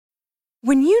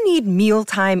When you need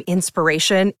mealtime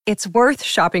inspiration, it's worth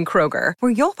shopping Kroger,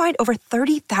 where you'll find over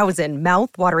 30,000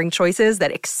 mouth-watering choices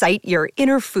that excite your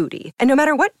inner foodie. And no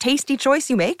matter what tasty choice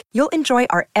you make, you'll enjoy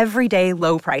our everyday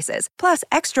low prices, plus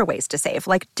extra ways to save,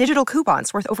 like digital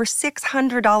coupons worth over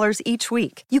 $600 each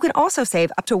week. You can also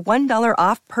save up to $1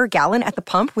 off per gallon at the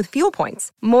pump with fuel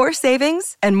points. More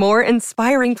savings and more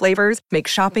inspiring flavors make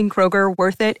shopping Kroger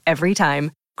worth it every time.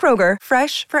 Kroger,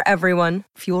 fresh for everyone.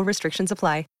 Fuel restrictions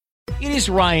apply. It is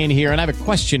Ryan here, and I have a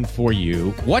question for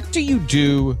you. What do you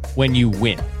do when you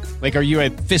win? Like, are you a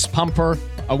fist pumper,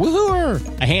 a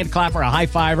woohooer, a hand clapper, a high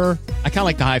fiver? I kind of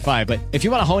like the high five, but if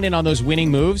you want to hone in on those winning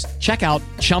moves, check out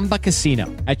Chumba Casino.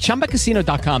 At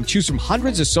ChumbaCasino.com, choose from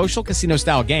hundreds of social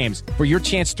casino-style games for your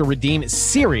chance to redeem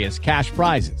serious cash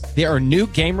prizes. There are new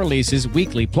game releases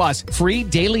weekly, plus free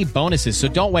daily bonuses, so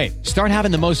don't wait. Start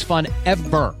having the most fun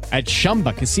ever at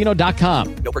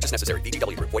ChumbaCasino.com. No purchase necessary.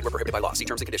 VGW. Void where prohibited by law. See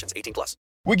terms and conditions. 18+.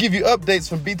 We give you updates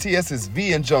from BTS's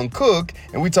V and JungKook,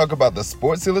 and we talk about the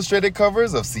Sports Illustrated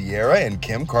covers of Ciara and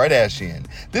Kim Kardashian.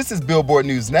 This is Billboard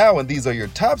News Now, and these are your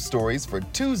top stories for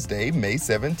Tuesday, May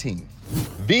 17th.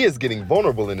 V is getting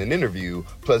vulnerable in an interview,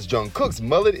 plus JungKook's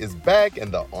Mullet is back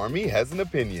and the Army has an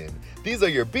opinion. These are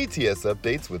your BTS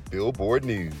updates with Billboard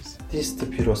News. 아티스트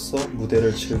B로서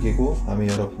무대를 즐기고 아미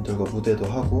여러분들과 무대도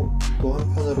하고 또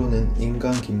한편으로는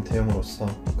인간 김태형으로서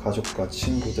가족과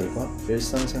친구들과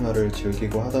일상생활을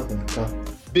즐기고 하다 보니까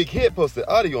Big Hit posted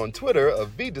audio on Twitter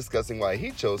of V discussing why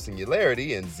he chose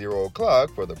Singularity and 0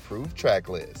 O'Clock for the Proof track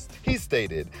list. He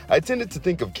stated, I tended to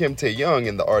think of Kim Tae-young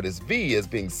and the artist V as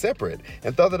being separate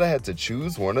and thought that I had to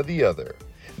choose one or the other.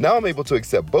 Now I'm able to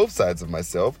accept both sides of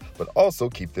myself, but also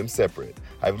keep them separate.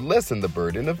 I've lessened the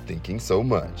burden of thinking so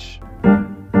much.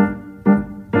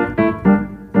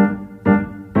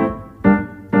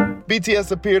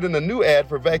 BTS appeared in a new ad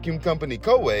for vacuum company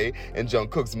Koei, and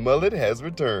JungKook's Mullet has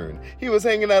returned. He was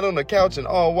hanging out on a couch in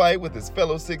all white with his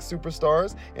fellow 6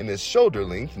 superstars and his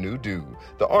shoulder-length new do.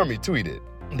 The Army tweeted,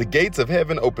 the gates of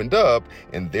heaven opened up,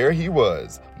 and there he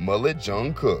was, Mullet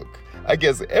JungKook. I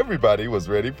guess everybody was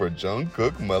ready for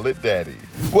JungKook Mullet Daddy.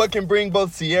 What can bring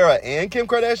both Ciara and Kim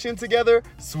Kardashian together?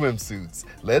 Swimsuits.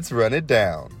 Let's run it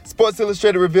down. Sports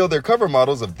Illustrated revealed their cover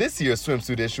models of this year's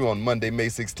swimsuit issue on Monday, May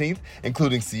 16th,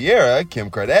 including Ciara,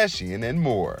 Kim Kardashian, and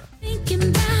more.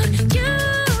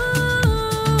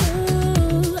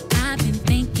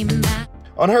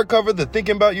 On her cover, the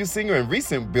Thinking About You singer and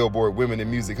recent Billboard Women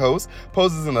in Music host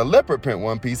poses in a leopard print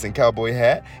one-piece and cowboy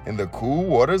hat in the cool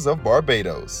waters of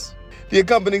Barbados. The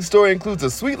accompanying story includes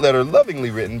a sweet letter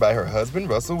lovingly written by her husband,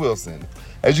 Russell Wilson.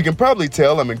 As you can probably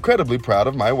tell, I'm incredibly proud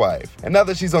of my wife. And now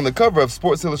that she's on the cover of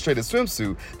Sports Illustrated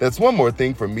Swimsuit, that's one more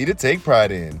thing for me to take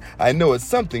pride in. I know it's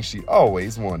something she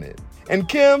always wanted. And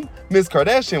Kim, Ms.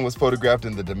 Kardashian was photographed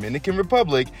in the Dominican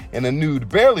Republic in a nude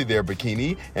barely there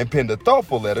bikini and penned a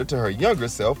thoughtful letter to her younger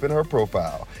self in her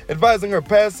profile, advising her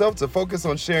past self to focus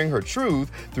on sharing her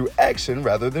truth through action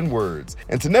rather than words,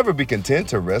 and to never be content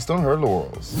to rest on her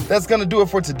laurels. That's gonna do it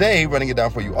for today. Running it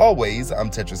down for you always, I'm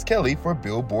Tetris Kelly for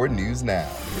Billboard News Now.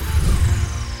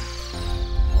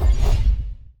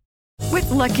 With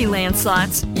Lucky Land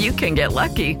Slots, you can get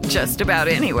lucky just about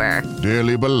anywhere.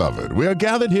 Dearly beloved, we are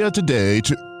gathered here today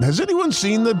to... Has anyone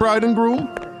seen the bride and groom?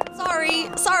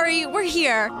 Sorry, we're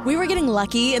here. We were getting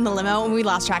lucky in the limo and we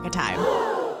lost track of time.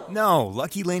 No,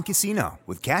 Lucky Land Casino,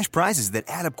 with cash prizes that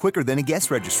add up quicker than a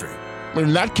guest registry.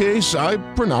 In that case, I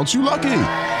pronounce you lucky.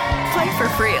 Play for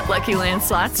free at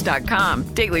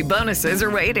LuckyLandSlots.com. Daily bonuses are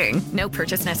waiting. No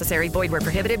purchase necessary. Void where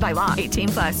prohibited by law.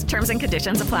 18+. Terms and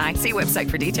conditions apply. See website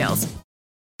for details.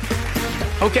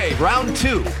 Okay, round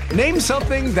 2. Name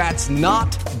something that's not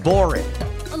boring.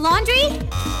 A laundry?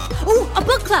 Ooh, a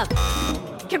book club.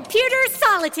 Computer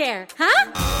solitaire,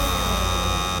 huh?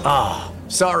 Ah,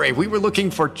 sorry. We were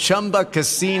looking for Chumba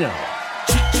Casino.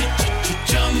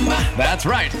 That's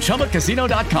right.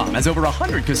 ChumbaCasino.com has over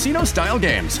 100 casino-style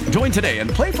games. Join today and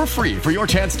play for free for your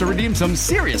chance to redeem some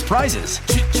serious prizes.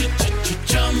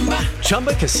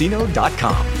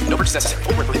 ChumbaCasino.com. No purchase necessary.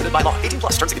 Void where prohibited by law. 18+.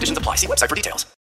 Terms and conditions apply. See website for details.